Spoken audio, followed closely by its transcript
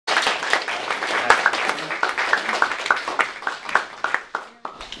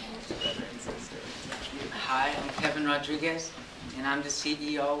Evan Rodriguez, and I'm the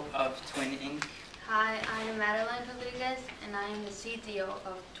CEO of Twin Inc. Hi, I am Madeline Rodriguez, and I am the CTO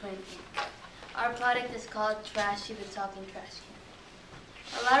of Twin Inc. Our product is called Trashy, the talking trash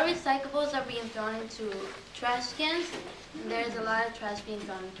can. A lot of recyclables are being thrown into trash cans, and there's a lot of trash being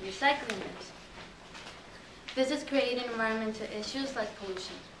thrown into recycling bins. This is creating environmental issues like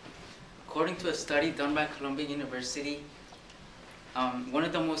pollution. According to a study done by Columbia University, one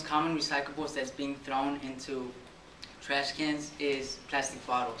of the most common recyclables that's being thrown into trash cans is plastic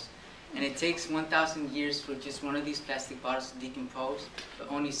bottles. And it takes 1,000 years for just one of these plastic bottles to decompose,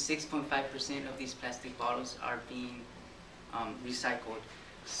 but only 6.5% of these plastic bottles are being recycled.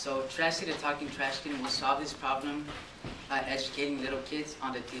 So Trashy, the talking trash can, will solve this problem by educating little kids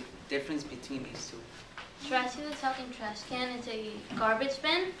on the difference between these two. Trashy, the talking trash can is a garbage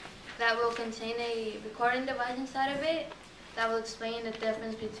bin that will contain a recording device inside of it that will explain the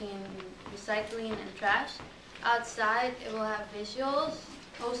difference between recycling and trash. Outside, it will have visuals,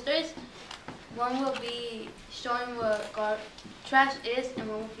 posters. One will be showing what trash is, and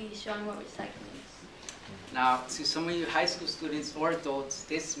one will be showing what recycling is. Now, to some of you high school students or adults,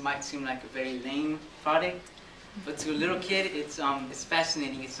 this might seem like a very lame product, but to a little kid, it's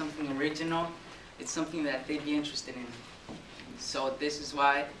fascinating. It's something original. It's something that they'd be interested in. So this is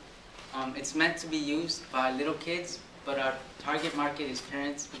why it's meant to be used by little kids, but our target market is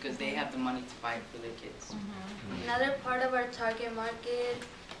parents because they have the money to buy it for their kids. Another part of our target market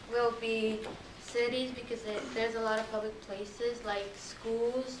will be cities because there's a lot of public places like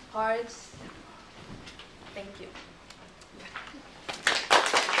schools, parks. Thank you.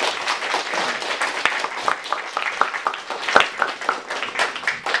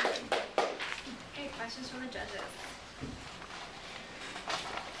 Okay, questions from the judges?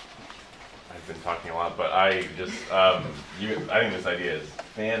 I've been talking a lot, but I just, I think this idea is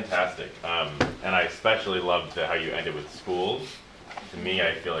fantastic. And I especially loved how you ended with schools. To me,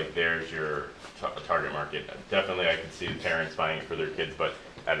 I feel like there's your target market. Definitely, I could see parents buying it for their kids, but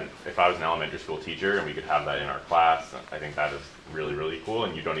if I was an elementary school teacher and we could have that in our class, I think that is really, really cool.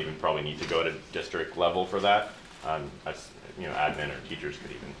 And you don't even probably need to go to district level for that. Admin or teachers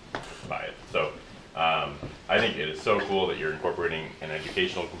could even buy it. So I think it is so cool that you're incorporating an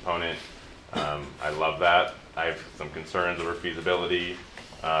educational component. I love that. I have some concerns over feasibility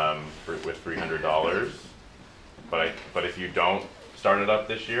with $300, but if you don't start it up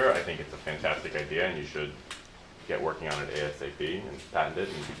this year, I think it's a fantastic idea, and you should get working on it ASAP and patent it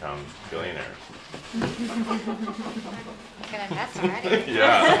and become billionaires. Good invest already.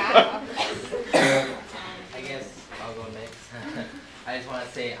 Yeah. I guess I'll go next. I just want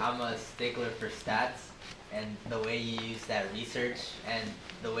to say I'm a stickler for stats, and the way you use that research and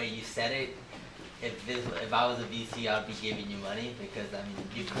the way you said it, if I was a VC, I'd be giving you money because, I mean,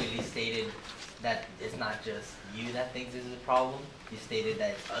 you clearly stated that it's not just you that thinks this is a problem. You stated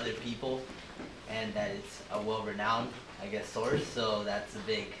that it's other people and that it's a well-renowned, I guess, source. So that's a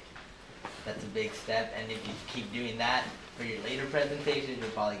big step. And if you keep doing that for your later presentations,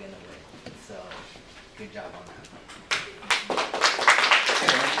 you're probably going to win. So good job on that.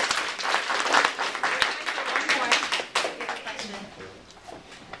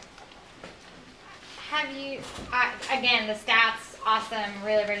 Have you, again, the stats, awesome,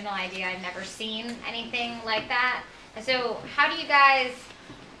 really original idea. I've never seen anything like that. So how do you guys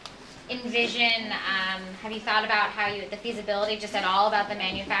envision, have you thought about how the feasibility just at all about the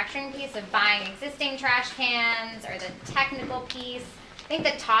manufacturing piece of buying existing trash cans or the technical piece? I think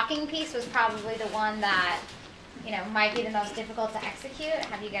the talking piece was probably the one that, might be the most difficult to execute.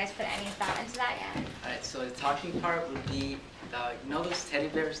 Have you guys put any thought into that yet? All right, so the talking part would be, those teddy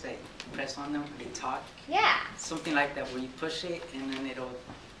bears that you press on them, they talk? Yeah. Something like that, where you push it and then it'll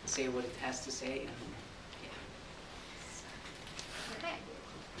say what it has to say. And, Okay.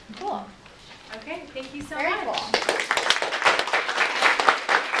 Cool. Okay, thank you so Very much. cool.